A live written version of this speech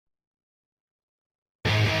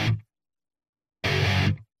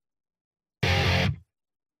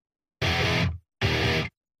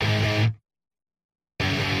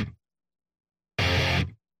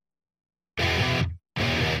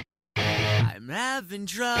I'm having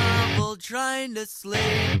trouble trying to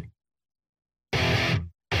sleep.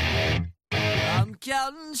 I'm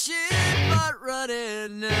counting sheep but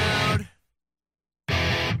running out.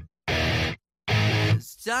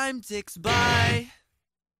 As time ticks by,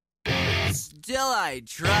 still I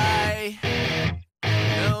try.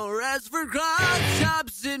 No rest for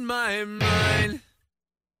cross-chops in my mind.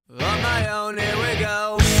 On my own, here we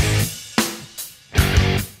go.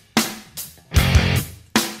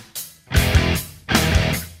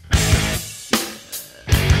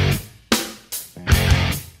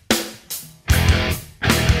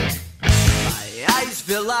 My eyes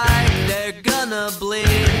feel like they're gonna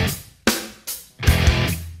bleed.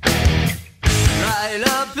 Right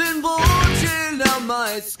up and bulging out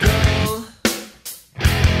my skull.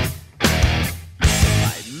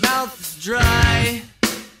 My mouth is dry.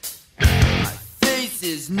 My face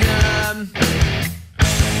is numb.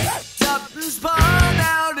 Wrapped up and spun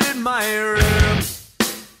out in my room.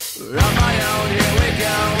 On my own, here we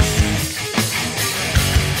go.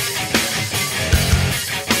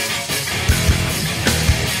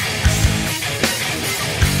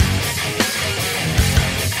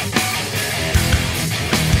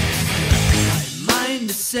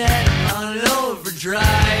 Set on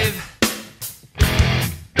overdrive.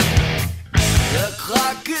 The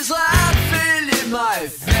clock is laughing in my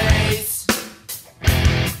face.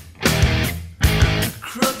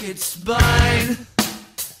 Crooked spine.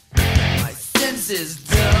 My senses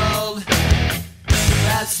dulled.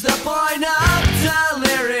 That's the point of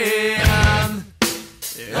delirium.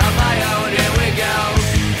 On my own, here we go.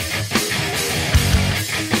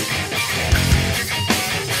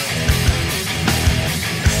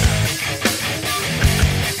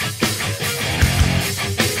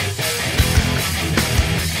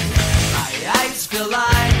 Feel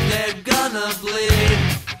like they're gonna bleed.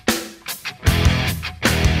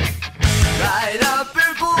 Right up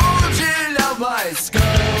and bulging out my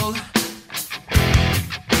skull.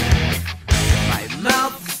 My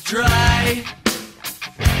mouth is dry.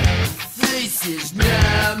 Face is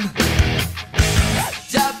numb.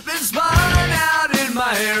 Wrapped up and spun out in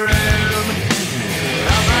my room.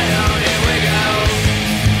 On my own, here we go.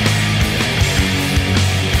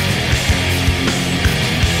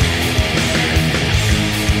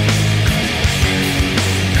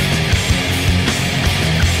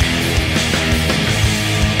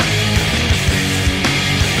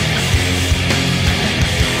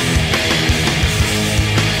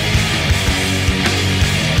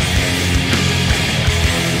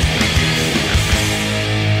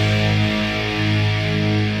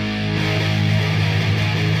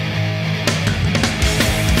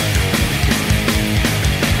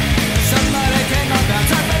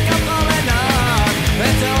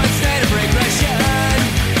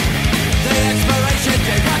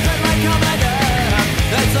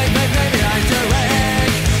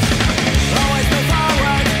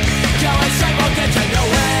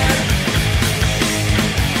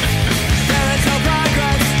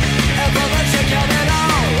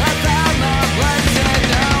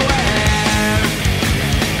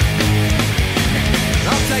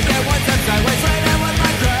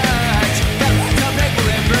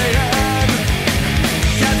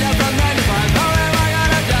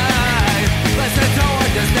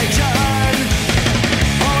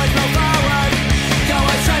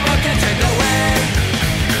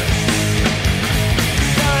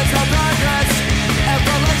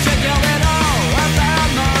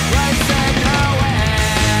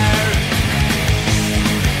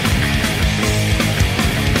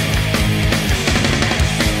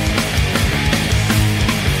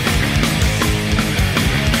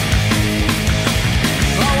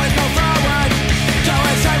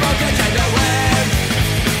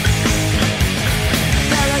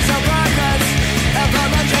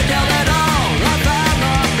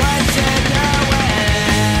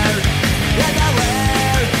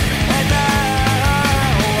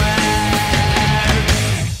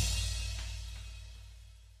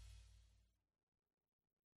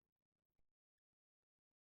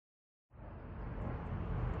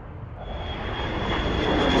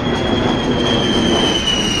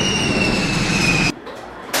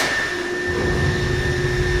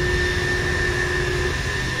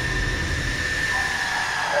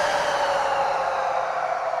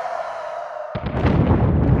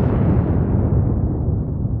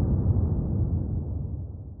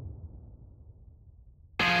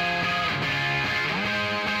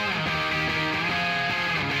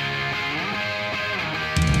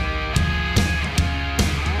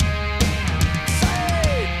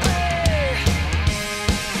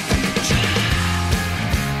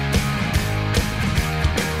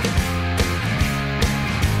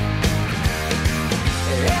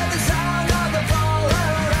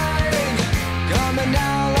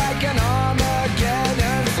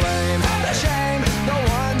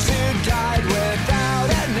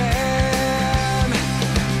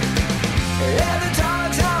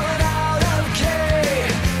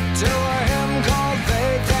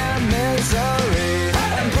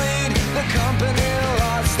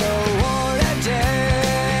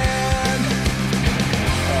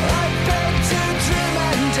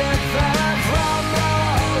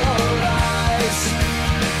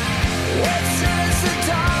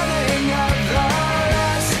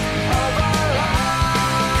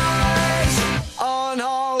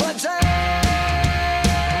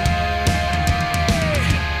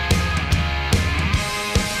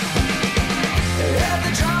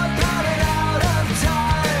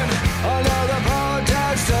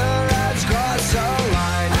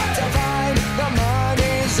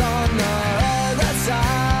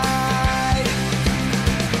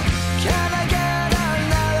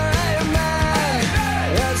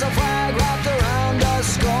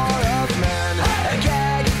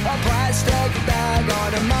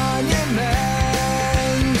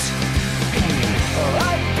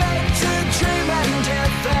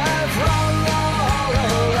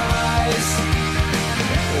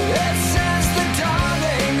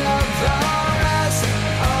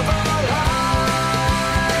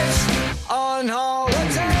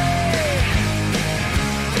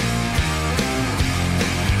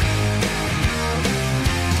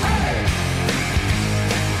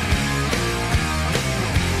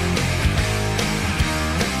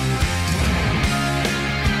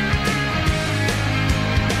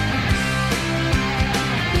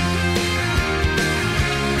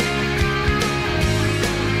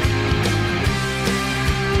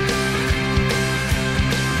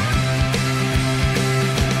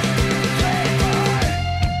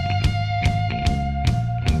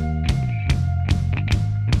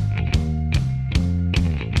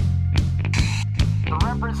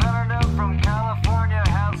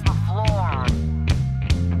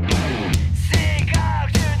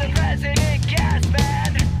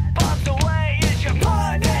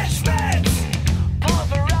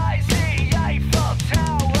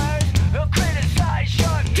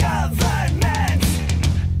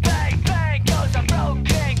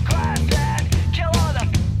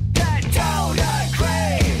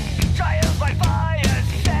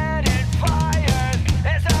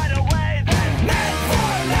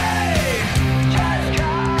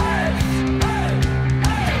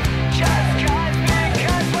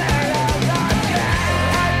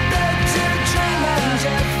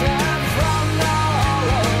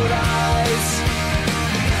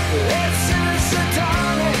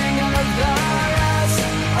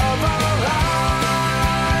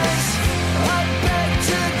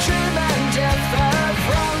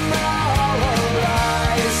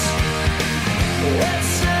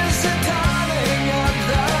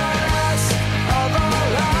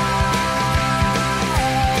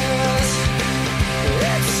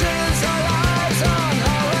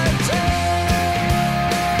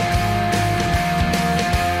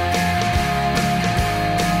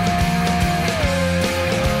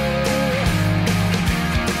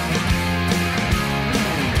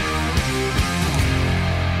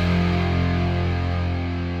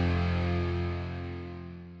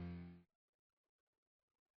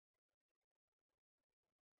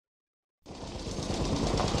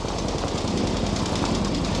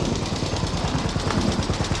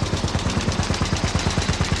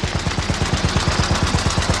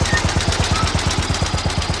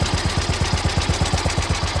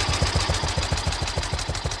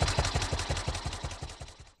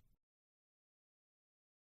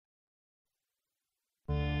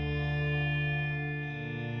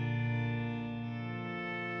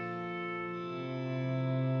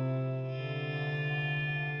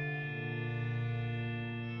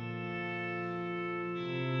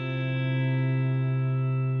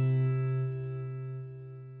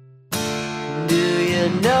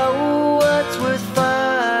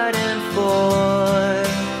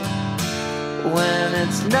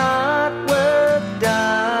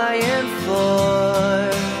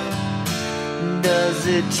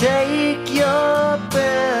 Does it take your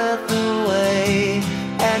breath away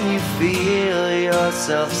and you feel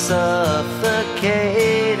yourself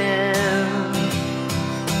suffocating?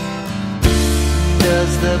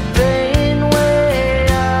 Does the pain weigh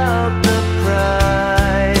out the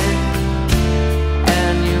pride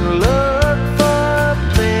and you look for a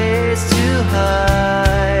place to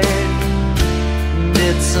hide?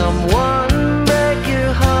 Did someone break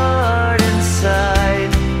your heart inside?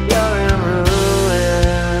 You're in ruins.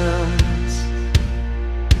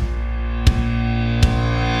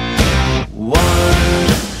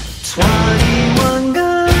 121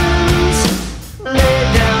 guns, lay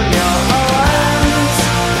down your arms,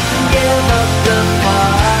 give up the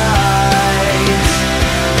fight.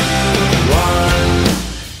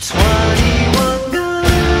 121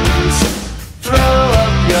 guns, throw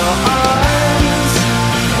up your arms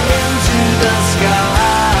into the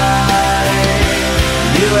sky.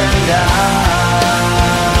 You and I.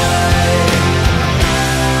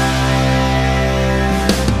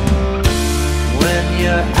 When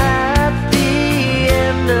you're at the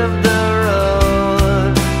end of the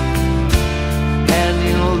road and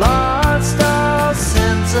you lost all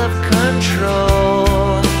sense of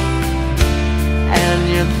control and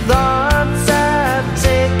your thoughts have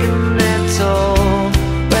taken their toll,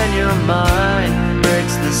 when your mind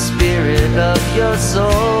breaks the spirit of your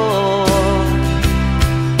soul,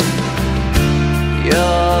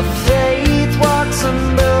 your faith walks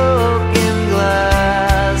on broken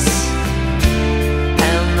glass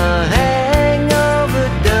and the hangover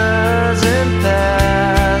doesn't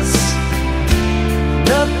pass.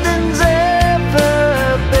 Nothing's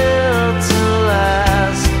ever built to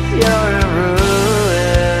last. You're in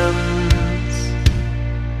ruins.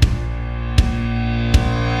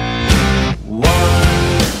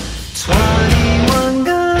 121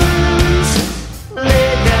 guns,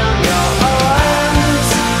 lay down your arms,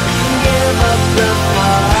 give up the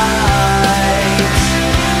fight.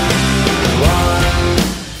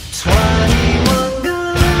 121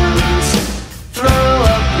 guns, throw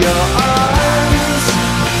up your arms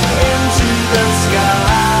into the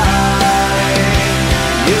sky.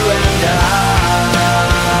 You and I.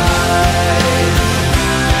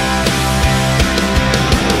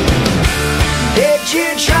 Did you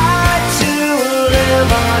try to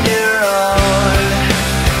live on your own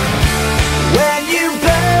when you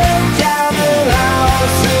burned down the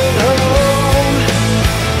house at home?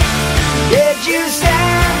 Did you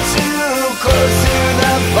stand too close to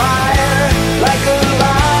the fire like a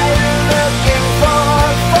liar looking for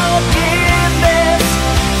forgiveness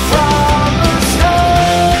from the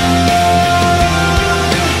storm?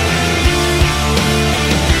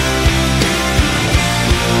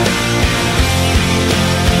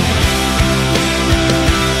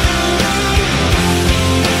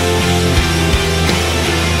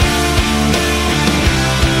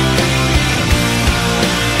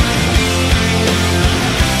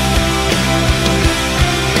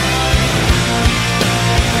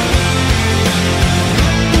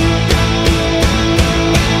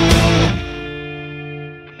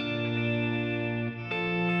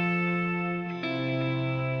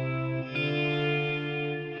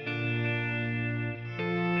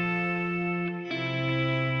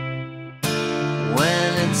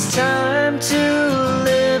 When it's time to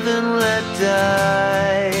live and let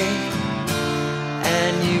die,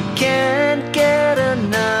 and you can't get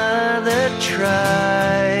another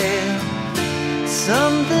try,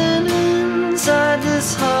 something inside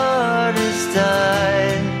this heart has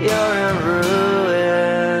died. You're in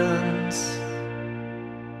ruins.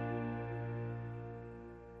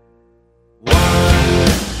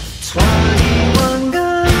 121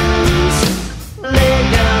 guns, lay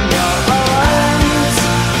down your arms,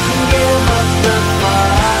 give up the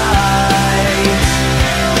fight.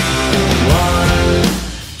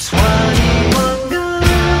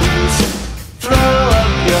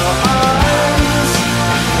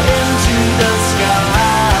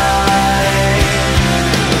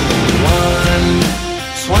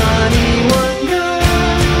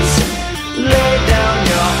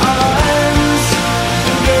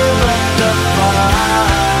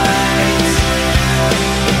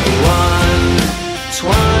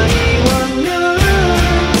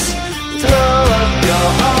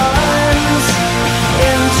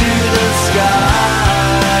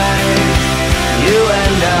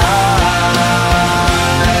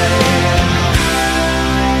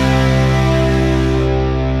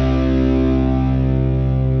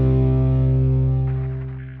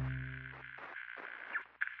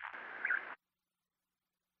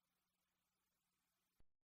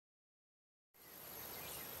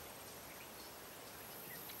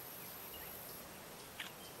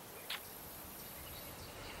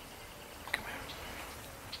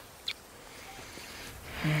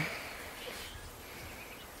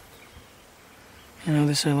 You know,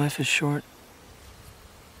 they say life is short.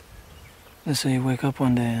 They say you wake up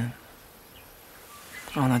one day and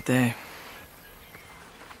on that day,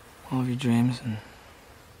 all of your dreams and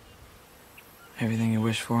everything you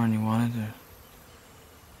wished for and you wanted are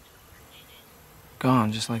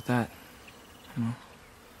gone just like that, you know?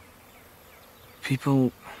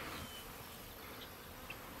 People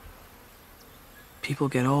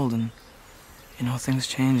get old and, you know, things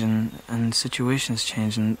change and situations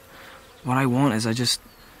change, and what I want is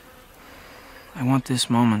I want this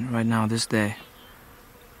moment right now, this day.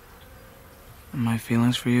 And my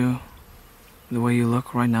feelings for you, the way you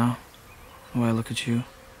look right now, the way I look at you,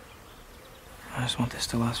 I just want this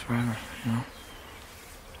to last forever, you know?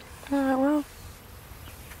 Alright, well,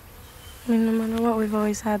 I mean, no matter what, we've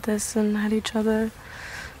always had this and had each other.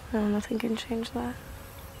 No, nothing can change that.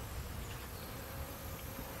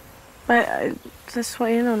 But this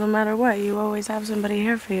way, you know, no matter what, you always have somebody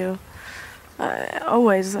here for you.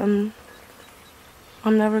 Always. I'm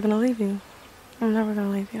never gonna leave you. I'm never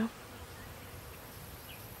gonna leave you.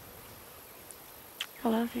 I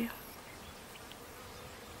love you.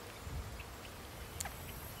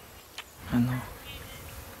 I know.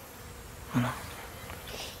 I know.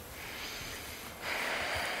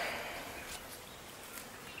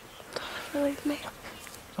 Don't ever leave me.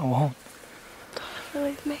 I won't. Don't ever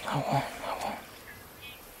leave me. I won't. I won't.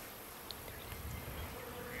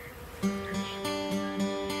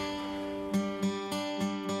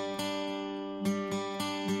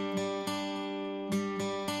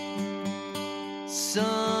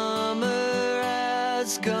 Summer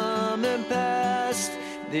has come and passed.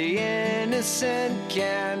 The innocent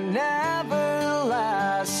can never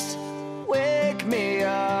last. Wake me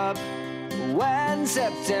up when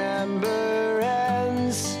September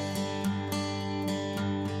ends.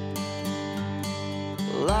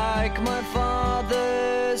 Like my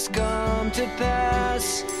father's come to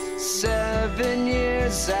pass, 7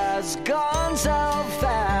 years has gone so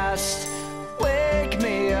fast. Wake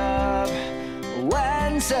me up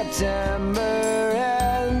when September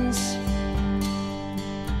ends.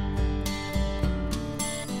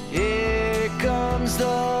 Here comes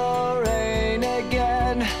the rain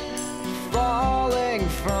again, falling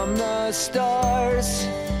from the stars,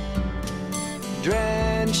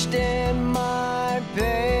 drenched in my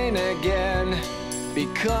pain again,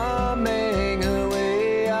 becoming who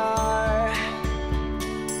we are.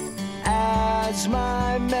 As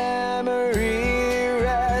my memory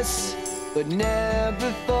rests, but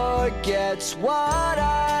never forgets what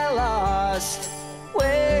I lost.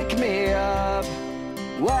 Wake me up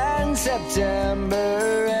when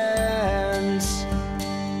September ends.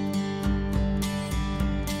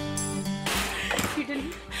 You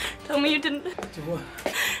didn't. Tell me you didn't. Do what?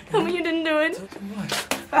 Tell me you didn't do it. Do what?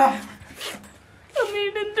 Ah. Tell me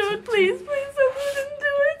you didn't do it, please. Please tell me you didn't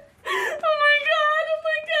do it. Oh my God, oh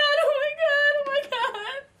my God, oh my God, oh my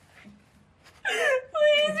God.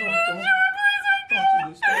 Please, you didn't do it, please, oh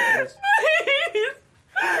God. Please.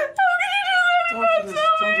 How can you do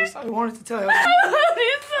that to me? I wanted to tell you. I love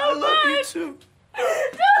you so I love you much. too. No.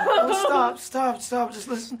 Oh, stop. Just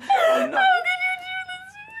listen. How can you do this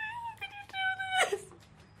to me? How can you do this?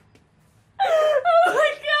 Oh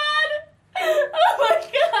my God. Oh my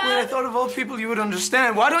God. Wait, I thought of all people you would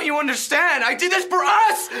understand. Why don't you understand? I did this for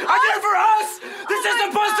us! I did it for us! This is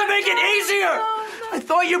supposed to make it easier! I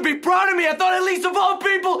thought you'd be proud of me. I thought at least of all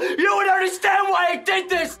people you would understand why I did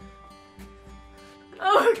this!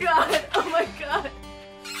 Oh my God. Oh my God.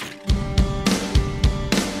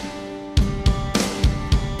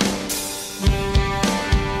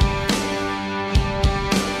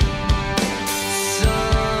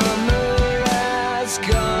 Summer has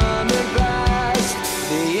come and passed.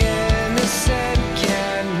 The innocent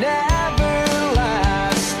can never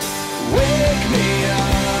last. Wake me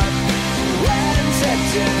up when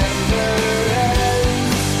September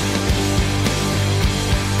ends.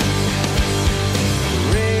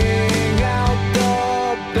 Ring out the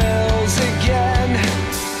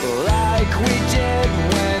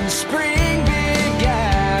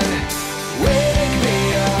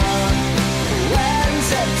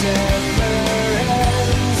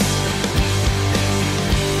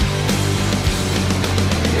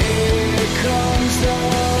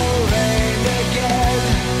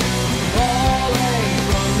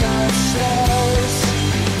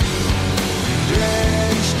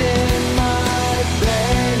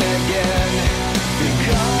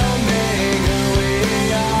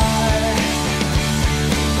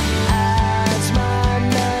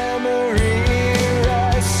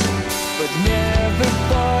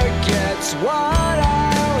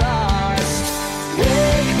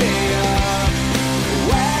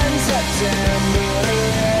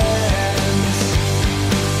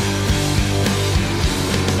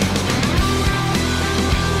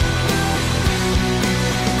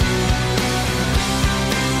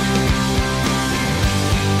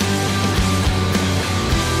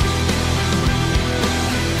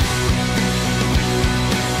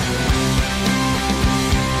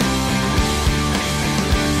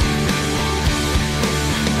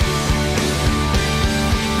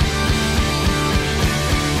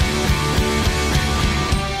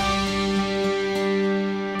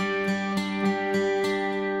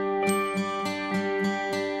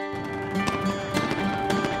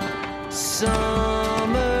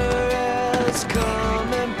summer has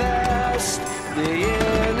come and passed. The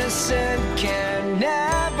innocent can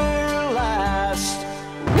never last.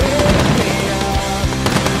 Wake me up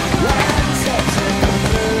when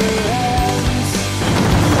September ends.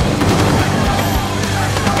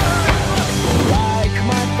 Like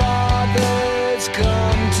my father's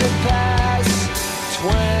come to pass.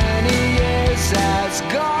 20 years has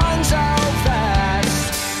gone so fast.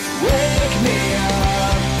 Wake me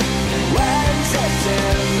up when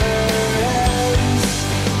September ends.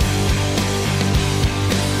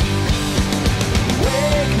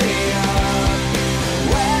 Wake me up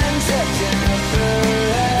when September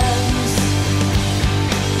ends.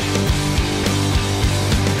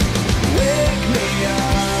 Wake me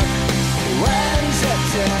up when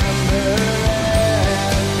September ends.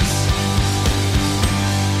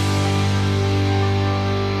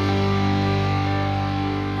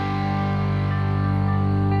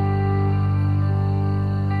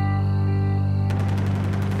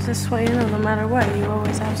 Just what you know, no matter what, you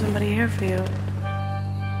always have somebody here for you.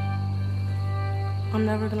 I'm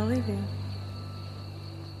never gonna leave you.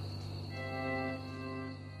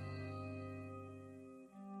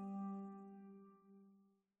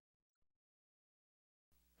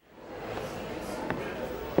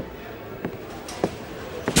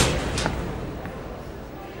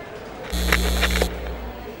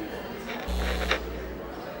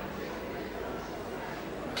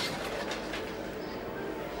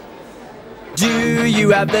 Do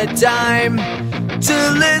you have the time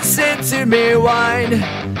to listen to me whine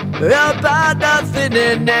about nothing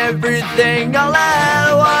and everything all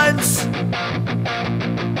at once?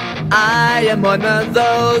 I am one of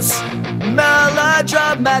those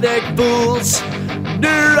melodramatic fools,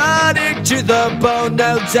 neurotic to the bone,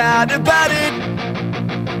 no doubt about it.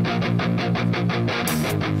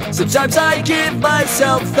 Sometimes I give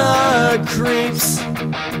myself the creeps.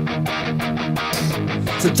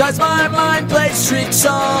 Sometimes my mind plays tricks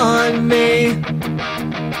on me.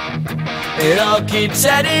 It all keeps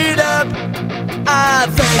adding up. I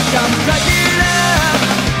think I'm cracking up.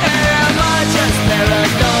 Am I just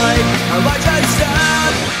paranoid? Am I just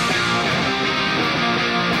up?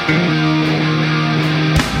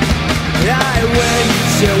 I went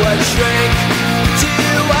to a shrink to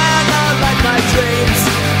analyze my dreams.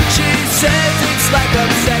 She says it's like a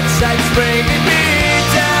sex that's bringing me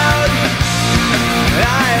down.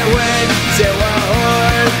 I went to a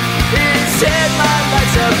whore. He said my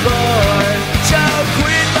life's a bore. Choke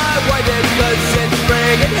with my wife and cousin,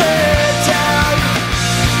 bringing her down.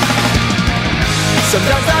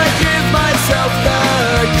 Sometimes I give myself the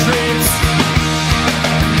creeps.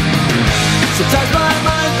 Sometimes my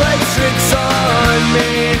mind plays tricks on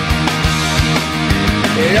me.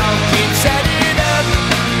 It all keeps adding up.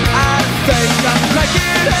 I think I'm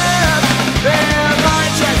cracking up. Am I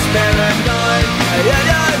just paranoid?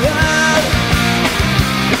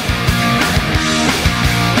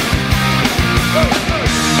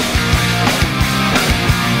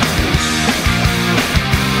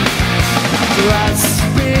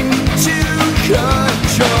 Grasping to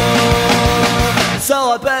control, so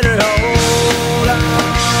I better hold on.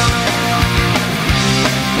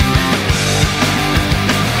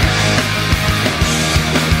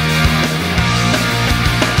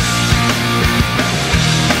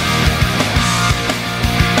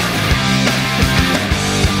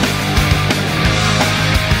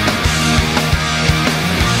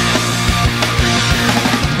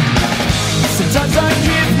 Sometimes I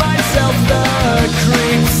give myself the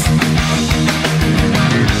creeps.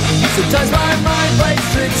 Sometimes my mind plays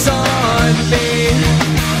tricks on me.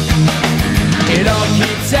 It all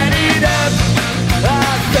keeps adding up. I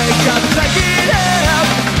think I'm cracking up.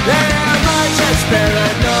 Am I just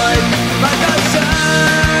paranoid? My concern.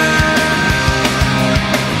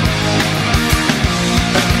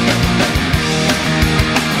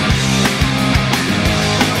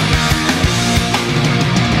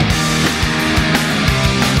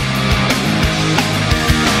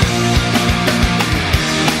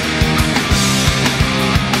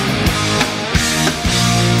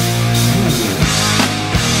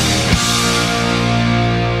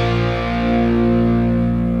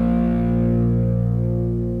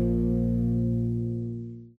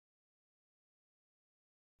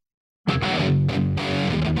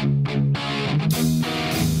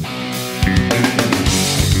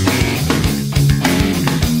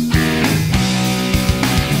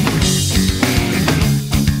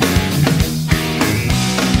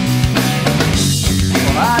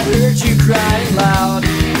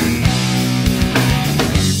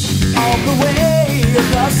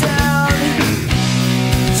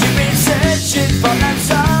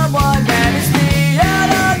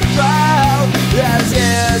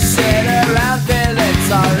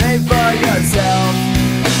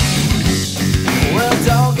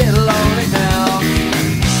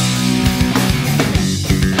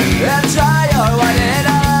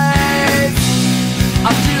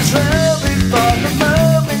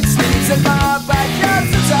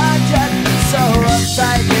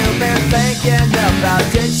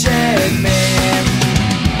 searching me.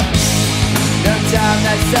 No time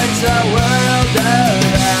to search the world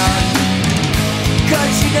around,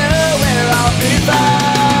 'cause you know where I'll be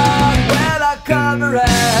found when I come around.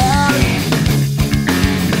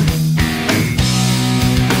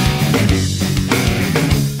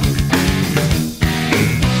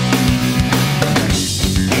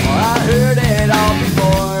 I heard it all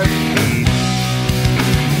before,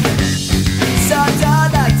 so don't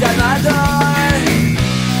knock down my door.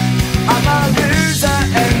 I'm a loser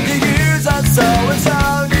and the user, so it's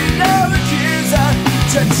only no accuser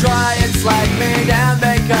to try and slag me down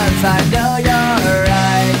because I know you're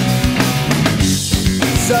right.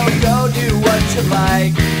 So go do what you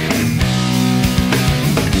like,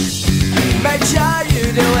 make sure you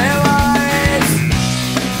do it wise.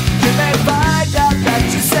 You may find out that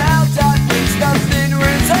yourself don't means nothing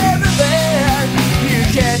ruins everything. You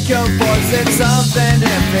can't go forcing something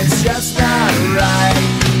if it's just not right.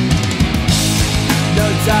 No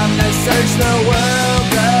time to search the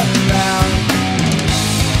world around,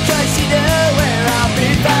 'cause you know where I'll be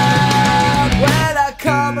found when I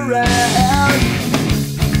come around.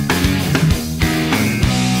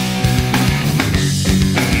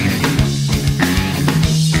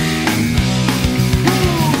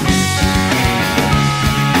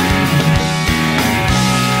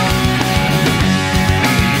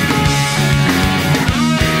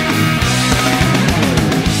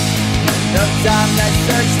 Time to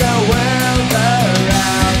search the world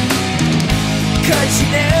around, 'cause you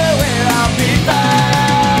know where I'll be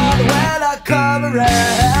found when I come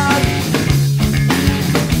around.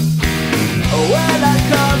 When I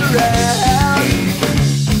come around,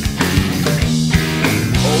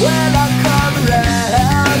 when I come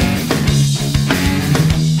around,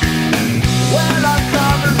 when I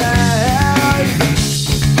come around.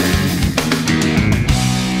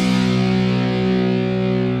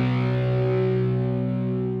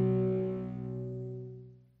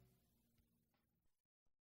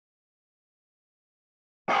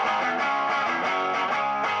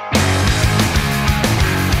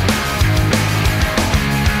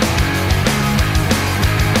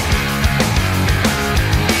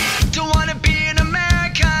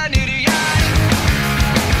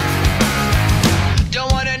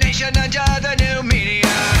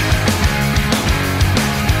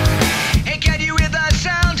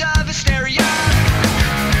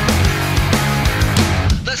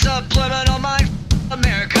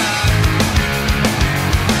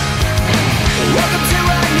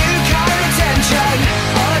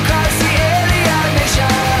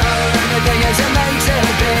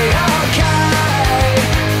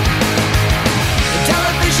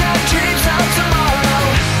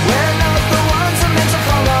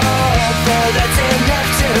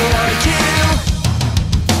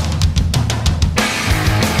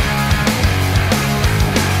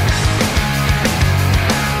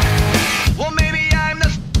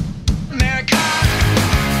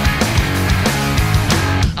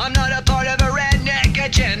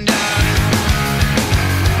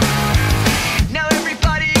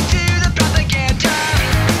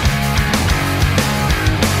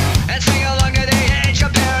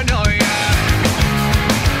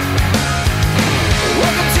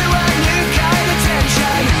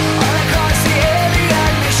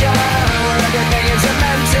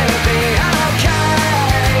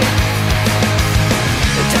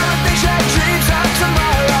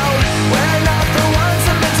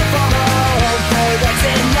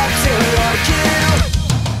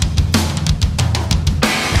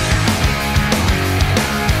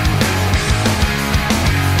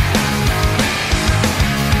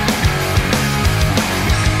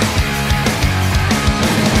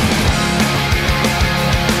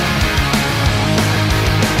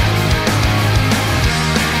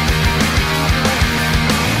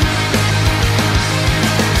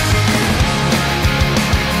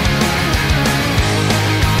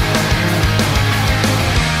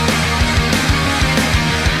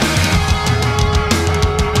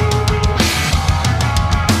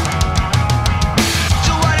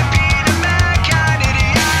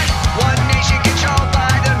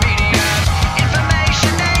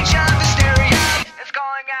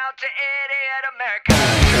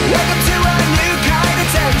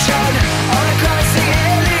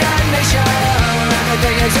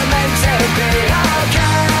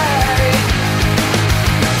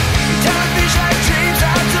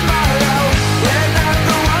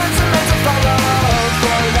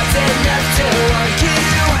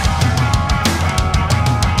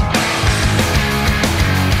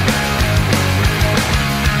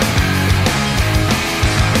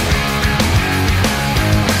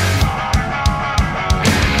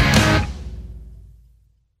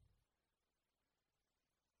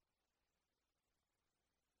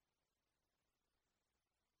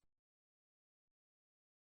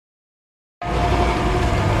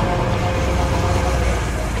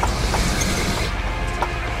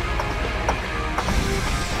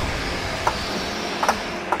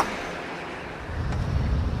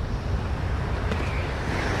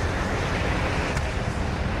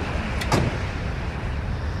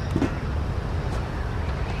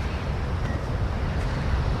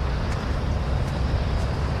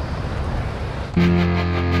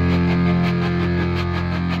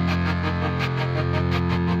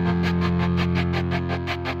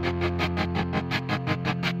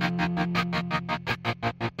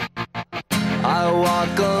 I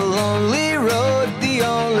walk a lonely road, the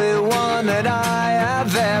only one that I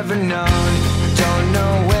have ever known. Don't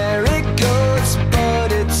know where it goes,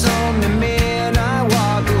 but it's home to me, and I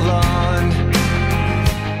walk alone.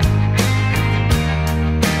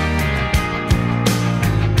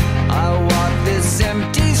 I walk this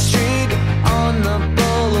empty street on the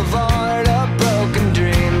boulevard of broken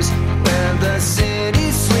dreams, where the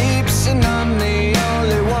city sleeps and I'm the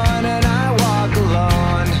only one, and I walk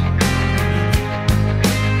alone.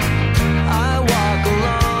 I walk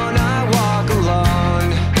alone, I walk alone.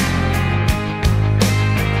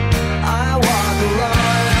 I walk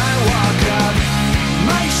alone, I walk up.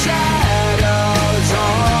 My shadow's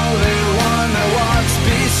only one that walks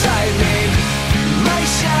beside me. My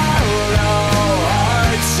shallow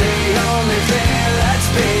heart's the only thing that's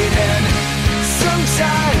beating.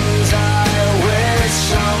 Sometimes I wish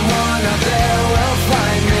someone up there will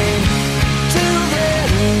find me. Till then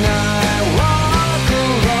I walk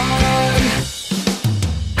alone.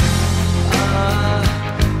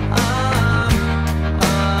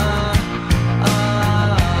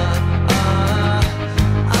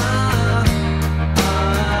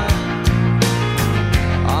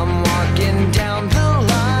 I'm walking down the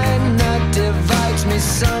line that divides me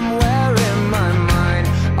somewhere in my mind,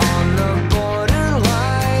 on the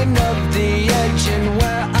borderline of the edge and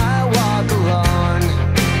where I walk alone.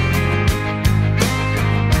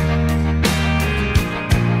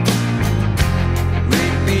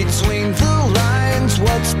 Read between the lines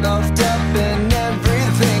what's stuffed up and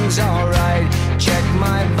everything's alright. Check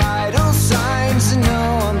my vital signs and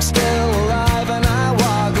know I'm still alive, and I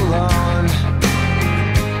walk alone.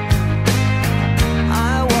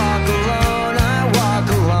 I walk alone, I walk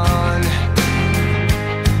alone.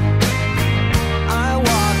 I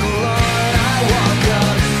walk alone, I walk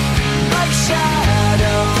up. My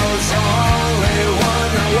shadow's only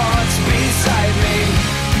one that walks beside me.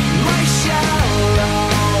 My shallow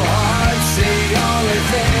heart's the only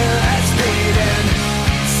thing that's beating.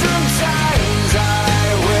 Sometimes I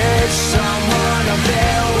wish someone up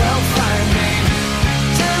there will find me.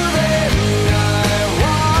 Till then I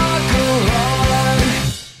walk alone.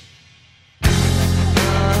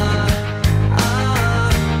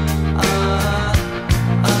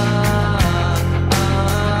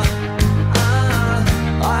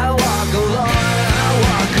 I walk alone, I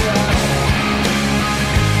walk alone.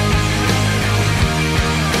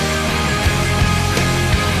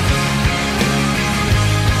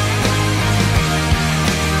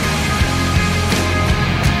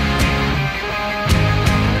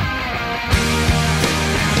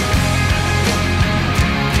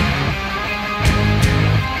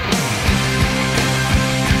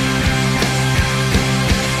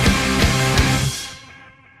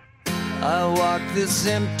 I walk this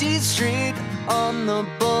empty street on the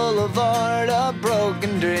boulevard of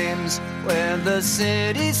broken dreams, where the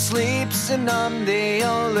city sleeps and I'm the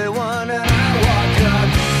only one, and I walk up.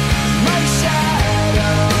 My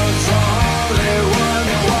shadow's only one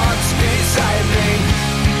that walks beside me.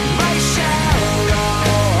 My shallow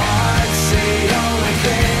heart's the only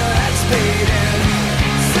thing that's beating.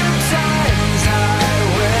 Sometimes I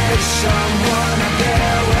wish someone up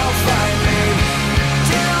there will find me.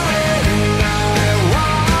 Till then I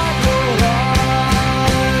walk alone.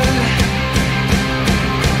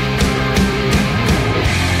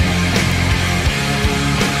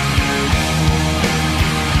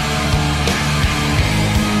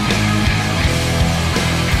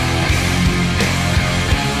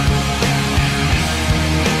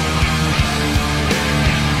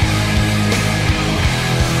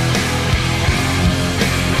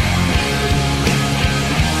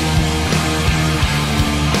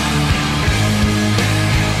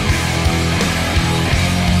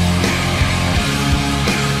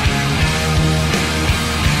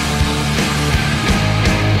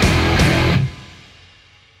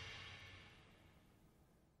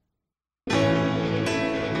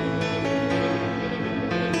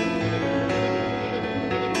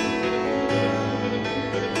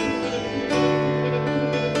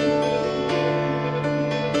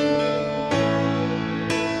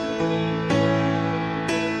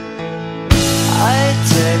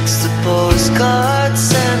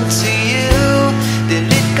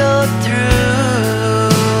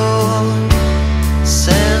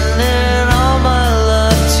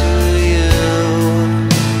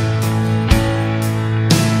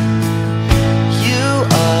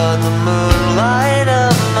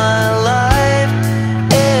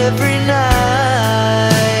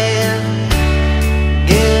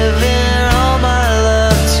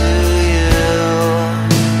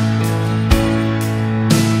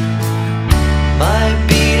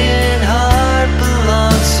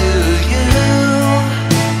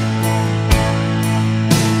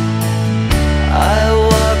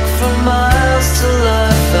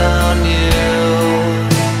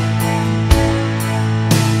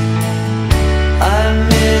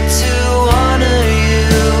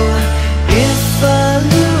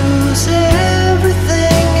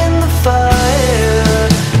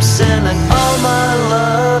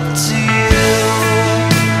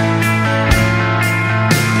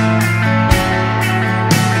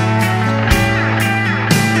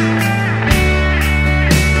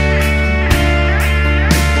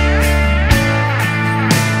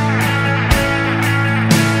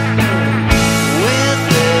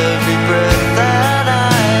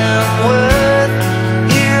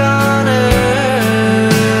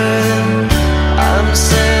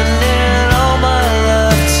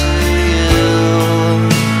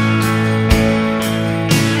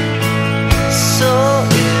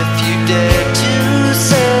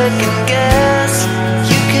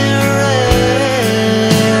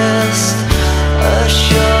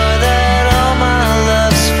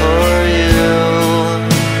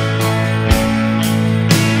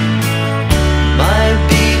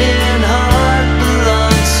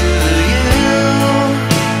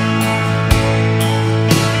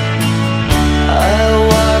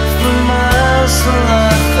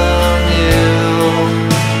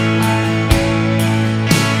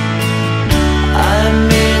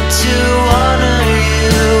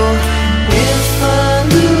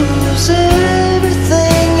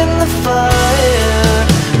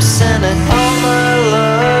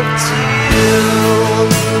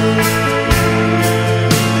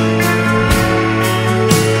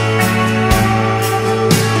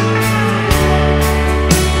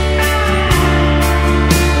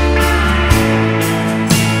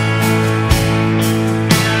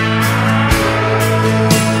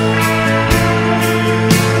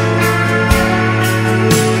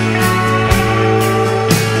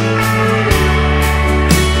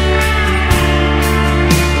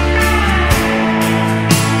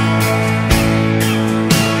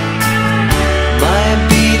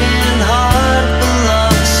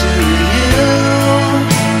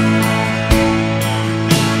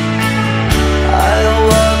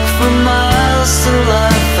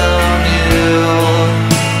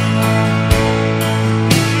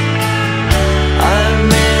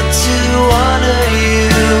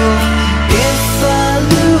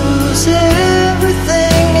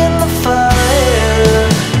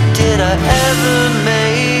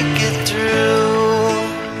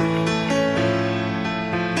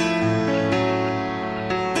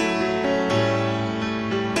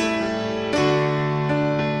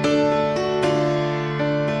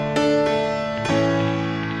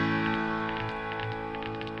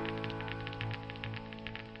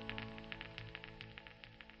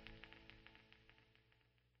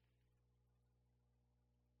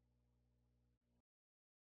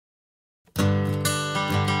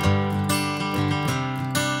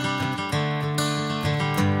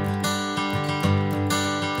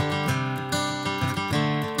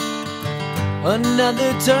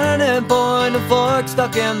 Another turning point, a fork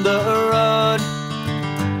stuck in the road.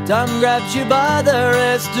 Time grabs you by the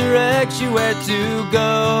wrist, directs you where to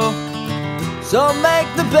go. So make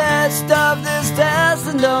the best of this test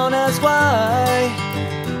and don't ask why.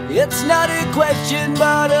 It's not a question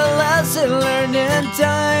but a lesson learned in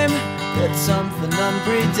time. It's something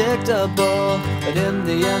unpredictable, but in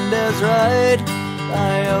the end is right.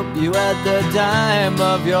 I hope you had the time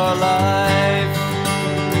of your life.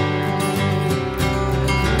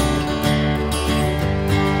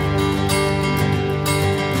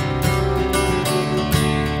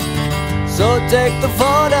 So take the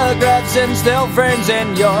photographs and still frames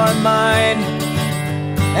in your mind,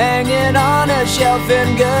 hanging on a shelf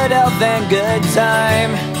in good health and good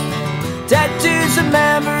time. Tattoos of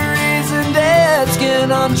memories and dead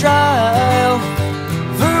skin on trial.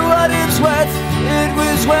 For what it's worth, it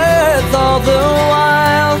was worth all the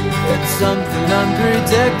while. It's something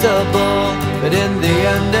unpredictable, but in the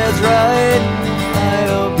end is right. I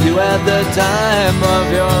hope you had the time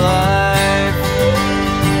of your life.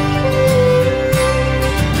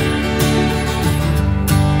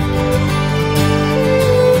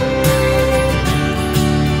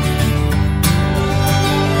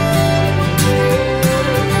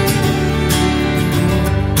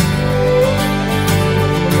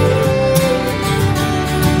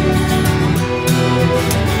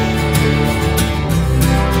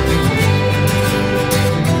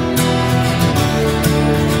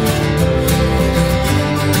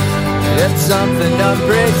 It's something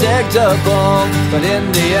unpredictable, but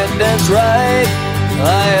in the end it's right.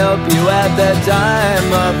 I hope you had the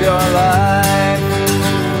time of your life.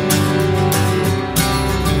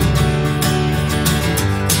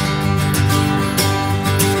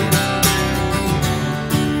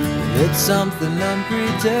 It's something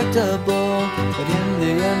unpredictable, but in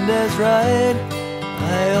the end it's right.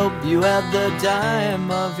 I hope you had the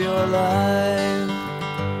time of your life.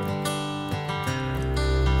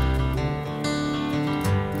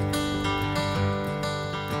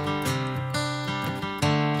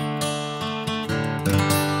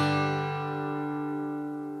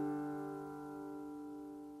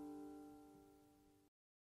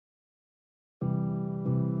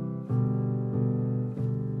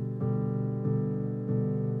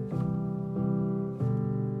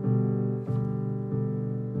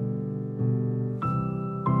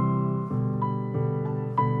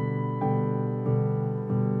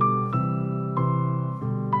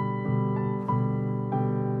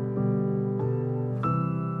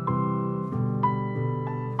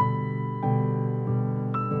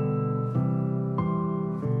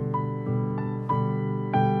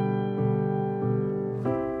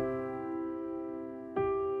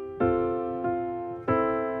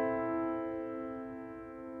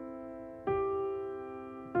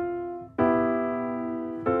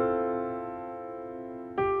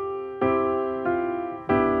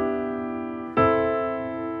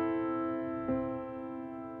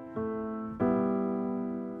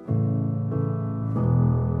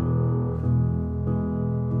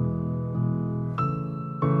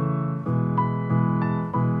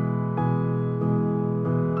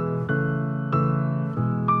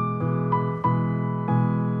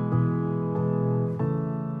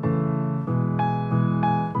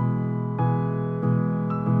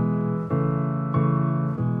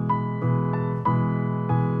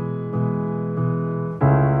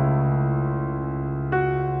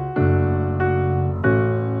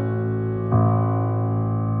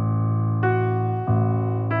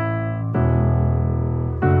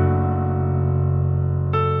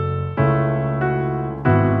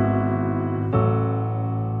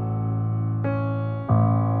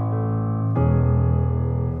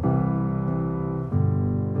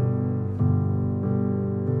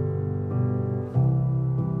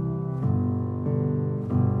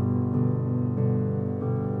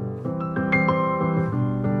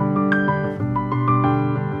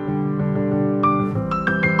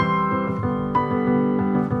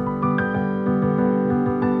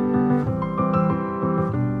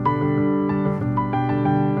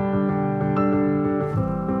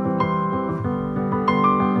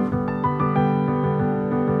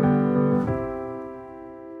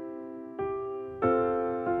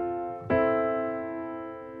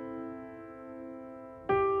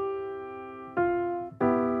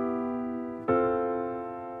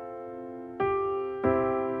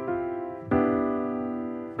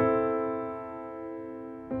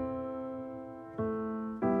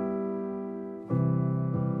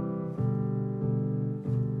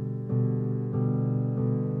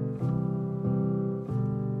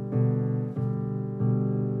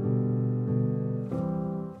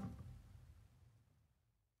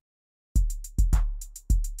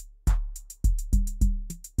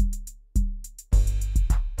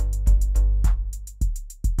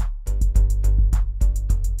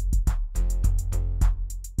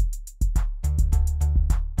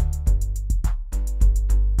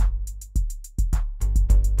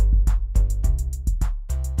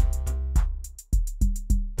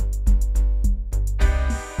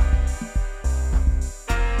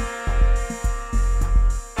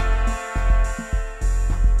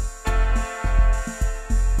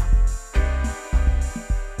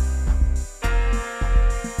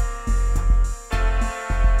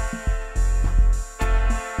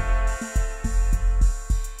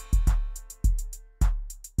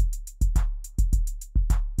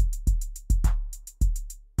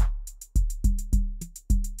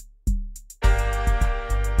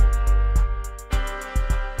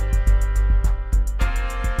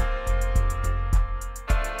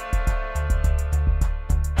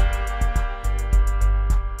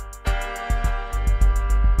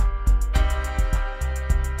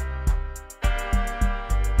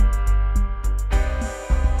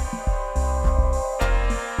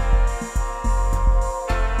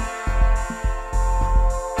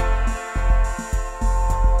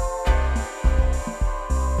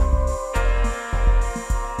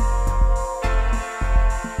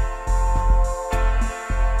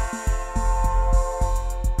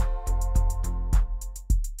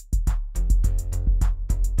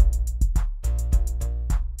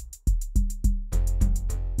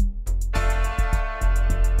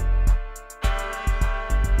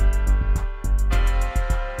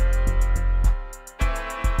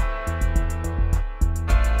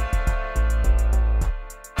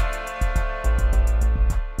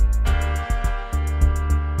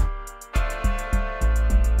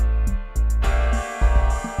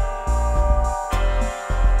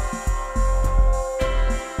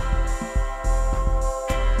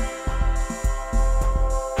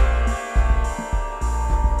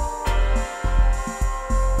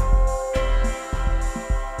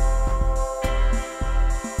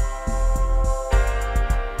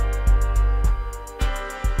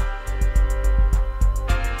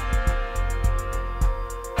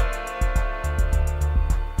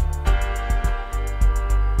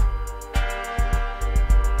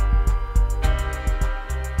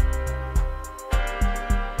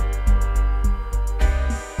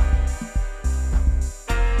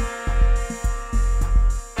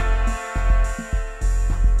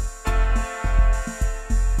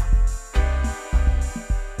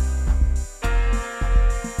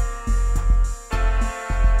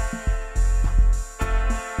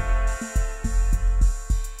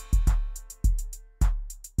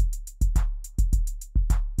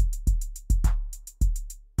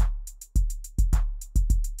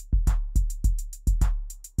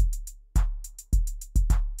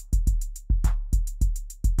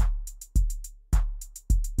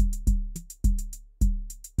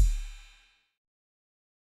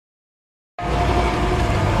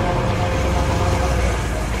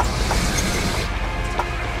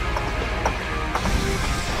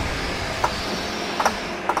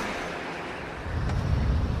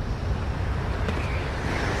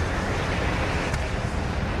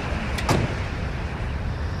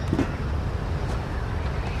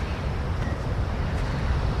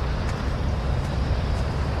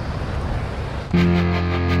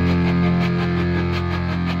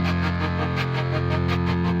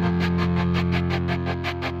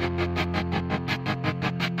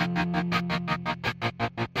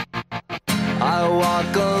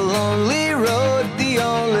 walk a lonely